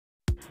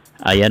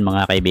Ayan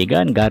mga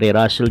kaibigan, Gary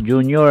Russel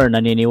Jr.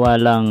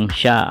 naniniwalang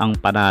siya ang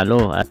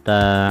panalo at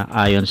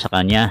ayon sa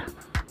kanya,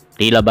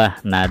 tila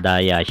ba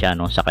nadaya siya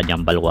sa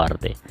kanyang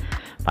balwarte.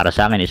 Para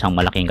sa akin, isang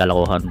malaking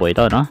kalokohan po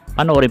ito, no?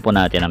 Panoorin po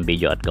natin ang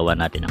video at gawa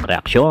natin ang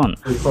reaksyon.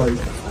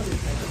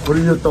 What are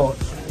your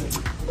thoughts?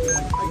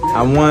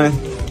 I won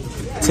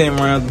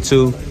 10 rounds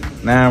to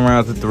 2, 9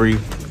 rounds to 3.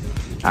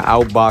 I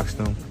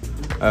outboxed him.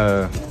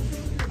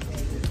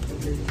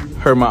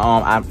 Hurt my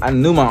arm. I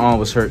knew my arm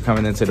was hurt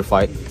coming into the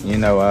fight. You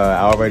know,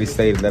 I already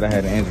stated that I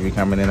had an injury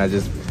coming in. I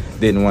just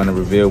didn't want to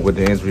reveal what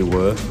the injury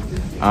was.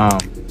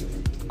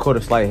 Caught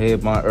a slight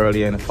head bunt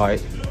earlier in the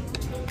fight,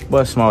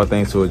 but small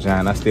things to a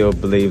giant. I still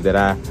believe that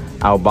I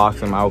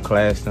outboxed him,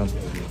 outclassed him,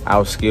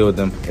 outskilled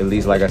him. At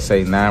least, like I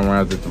say, 9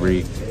 rounds to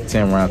 3,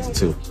 10 rounds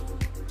to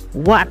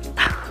 2. What?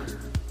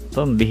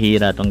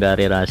 Pambihira tong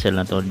Gary Russel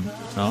na to,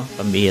 no?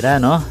 Pambihira,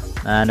 no?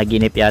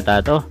 Naginip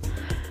yata to.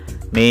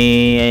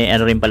 May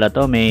ano rin pala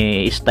to,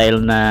 may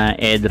style na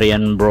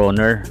Adrian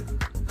Broner.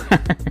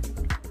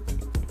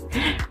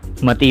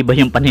 Matibay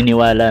yung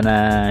paniniwala na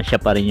siya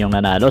pa rin yung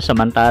nanalo.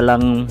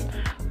 Samantalang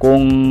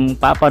kung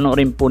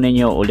papanoorin po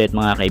ninyo ulit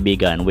mga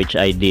kaibigan, which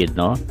I did,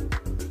 no?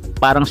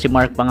 Parang si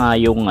Mark pa nga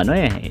yung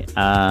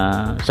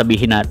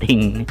sabihin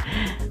nating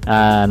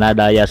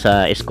nadaya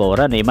sa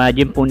eskoran.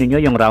 Imagine po ninyo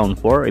yung round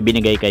 4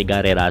 ibinigay kay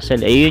Gary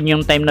Russel. Yun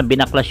yung time na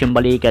binaklas yung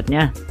balikat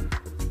niya.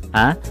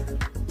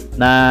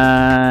 Na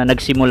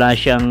nagsimula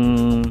siyang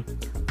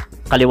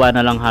kaliwa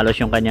na lang halos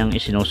yung kanyang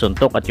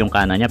isinusuntok at yung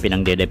kanan niya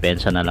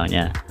pinangdedepensa na lang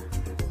niya.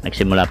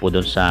 Nagsimula po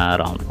dun sa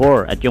round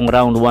 4 at yung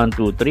round 1,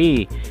 2,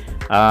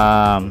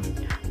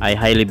 3 I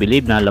highly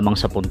believe na lamang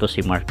sa punto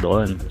si Mark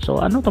doon.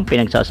 So ano tong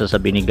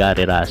pinagsasasabi ni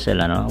Gary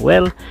Russel, ano?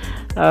 Well,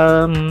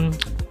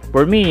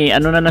 for me,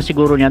 ano na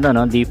siguro niya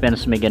doon, no?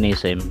 Defense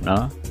mechanism,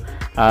 no?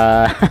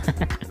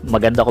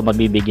 Maganda ko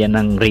mabibigyan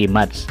ng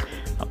rematch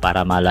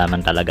para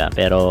malaman talaga,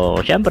 pero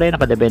syempre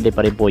nakadepende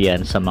pa rin po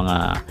yan sa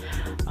mga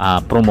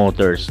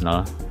promoters,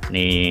 no,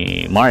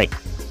 ni Mark,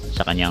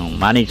 sa kanyang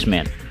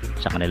management,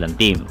 sa kanilang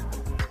team.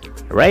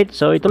 Right,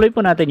 so ituloy po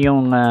natin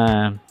yung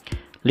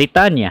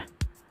litanya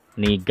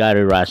ni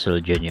Gary Russel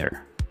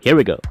Jr. Here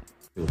we go.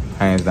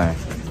 Hands down.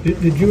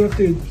 Did you have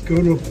to go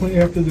to a plan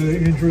after the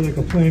injury, like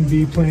a plan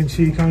B, plan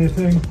C kind of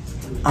thing?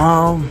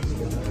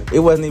 It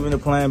wasn't even a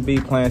plan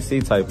B, plan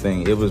C type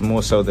thing. It was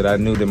more so that I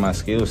knew that my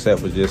skill set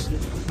was just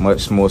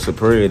much more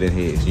superior than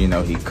his. You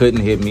know, he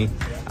couldn't hit me.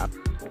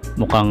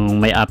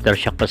 Mukhang may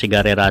aftershock pa si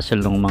Gary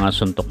Russel nung mga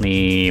suntok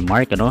ni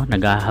Mark, ano?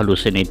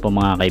 Nag-hallucinate po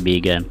mga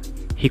kaibigan.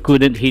 He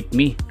couldn't hit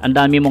me. Ang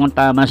dami mong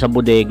tama sa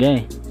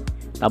bodega eh.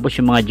 Tapos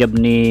yung mga jab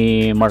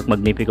ni Mark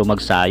Magnifico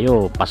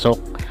magsayo,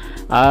 pasok.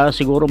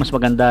 Siguro mas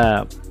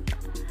maganda,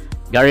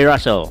 Gary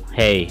Russel,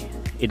 hey,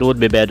 it would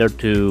be better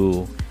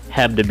to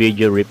have the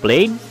video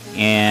replayed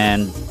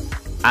and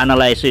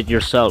analyze it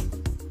yourself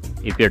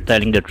if you're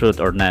telling the truth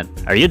or not.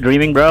 Are you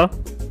dreaming, bro?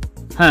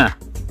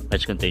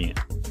 Let's continue.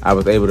 I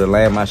was able to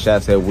land my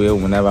shots at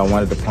will whenever I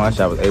wanted to punch.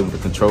 I was able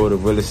to control the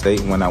real estate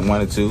when I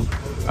wanted to.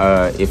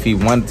 If he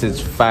wanted to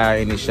fire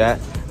any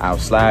shot, I'll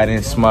slide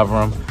in,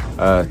 smother him,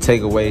 take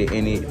away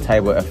any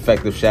type of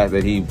effective shot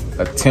that he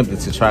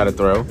attempted to try to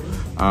throw.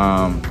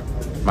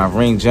 My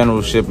ring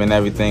generalship and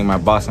everything, my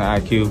boxing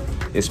IQ,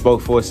 it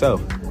spoke for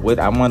itself.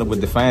 I wonder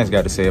what the fans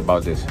got to say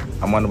about this.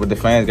 I wonder what the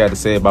fans got to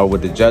say about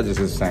what the judges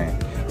are saying.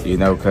 You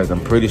know, because I'm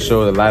pretty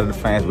sure a lot of the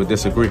fans would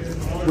disagree.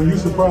 Were you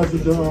surprised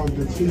at the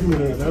decision?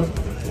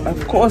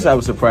 Of course I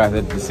was surprised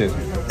at the decision.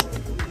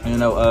 You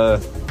know,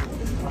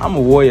 I'm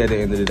a warrior at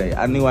the end of the day.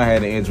 I knew I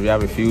had an injury. I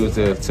refused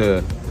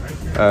to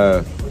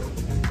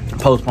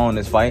postpone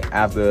this fight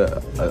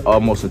after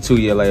almost a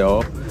 2-year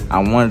layoff. I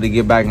wanted to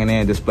get back in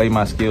there and display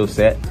my skill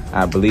set.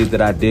 I believe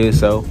that I did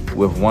so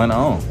with one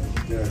arm.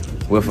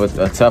 With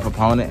a tough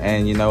opponent,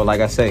 and you know,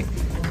 like I say,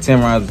 10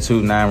 rounds to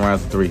 2, 9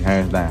 rounds to 3,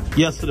 hands down.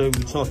 Yesterday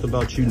we talked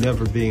about you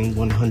never being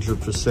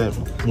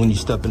 100% when you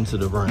step into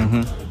the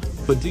ring.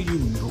 But do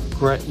you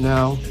regret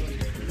now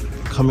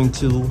coming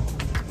to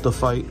the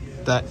fight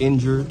that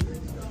injured,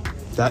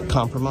 that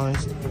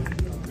compromised?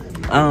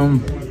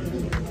 No,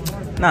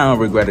 I don't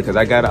regret it because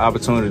I got an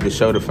opportunity to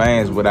show the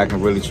fans what I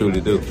can really truly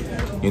do.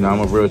 You know,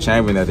 I'm a real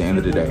champion at the end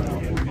of the day.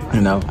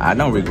 You know, I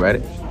don't regret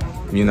it.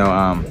 You know,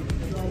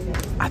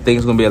 I think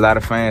it's going to be a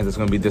lot of fans that's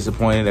going to be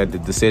disappointed at the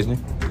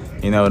decision,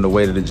 you know, in the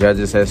way that the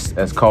judges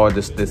has called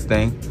this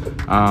thing.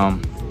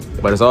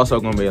 But it's also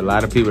going to be a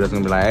lot of people that's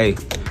going to be like, hey,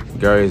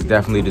 Gary is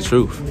definitely the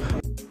truth.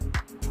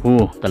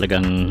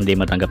 Talagang hindi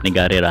matanggap ni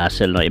Gary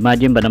Russel, no?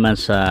 Imagine ba naman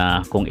sa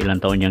kung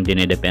ilang taon niyang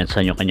dinidepensa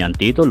yung kanyang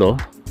titulo,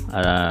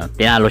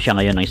 tinalo siya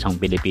ngayon ng isang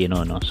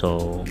Pilipino, no?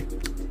 So,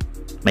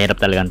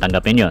 mahirap talagang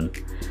tanggapin yon.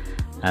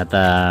 At,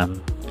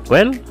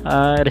 well,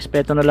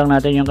 respeto na lang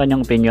natin yung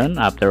kanyang opinion.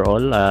 After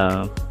all,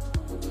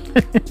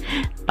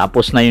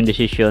 tapos na yung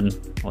decision,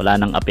 wala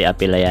nang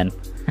api-apila yan.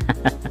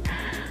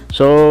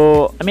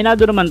 So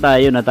aminado naman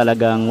tayo na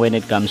talagang when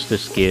it comes to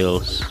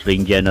skills,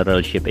 ring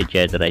generalship,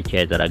 etc,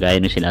 gaya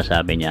ng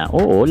sinasabi niya,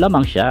 oo,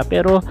 lamang siya,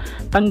 pero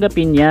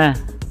tanggapin niya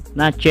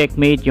na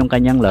checkmate yung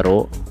kanyang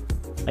laro,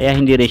 kaya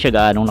hindi rin siya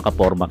gaanong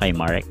nakaporma kay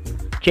Mark.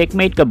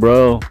 Checkmate ka,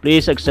 bro.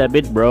 Please accept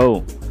it,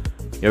 bro.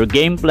 Your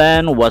game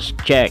plan was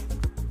checked.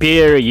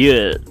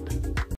 Period.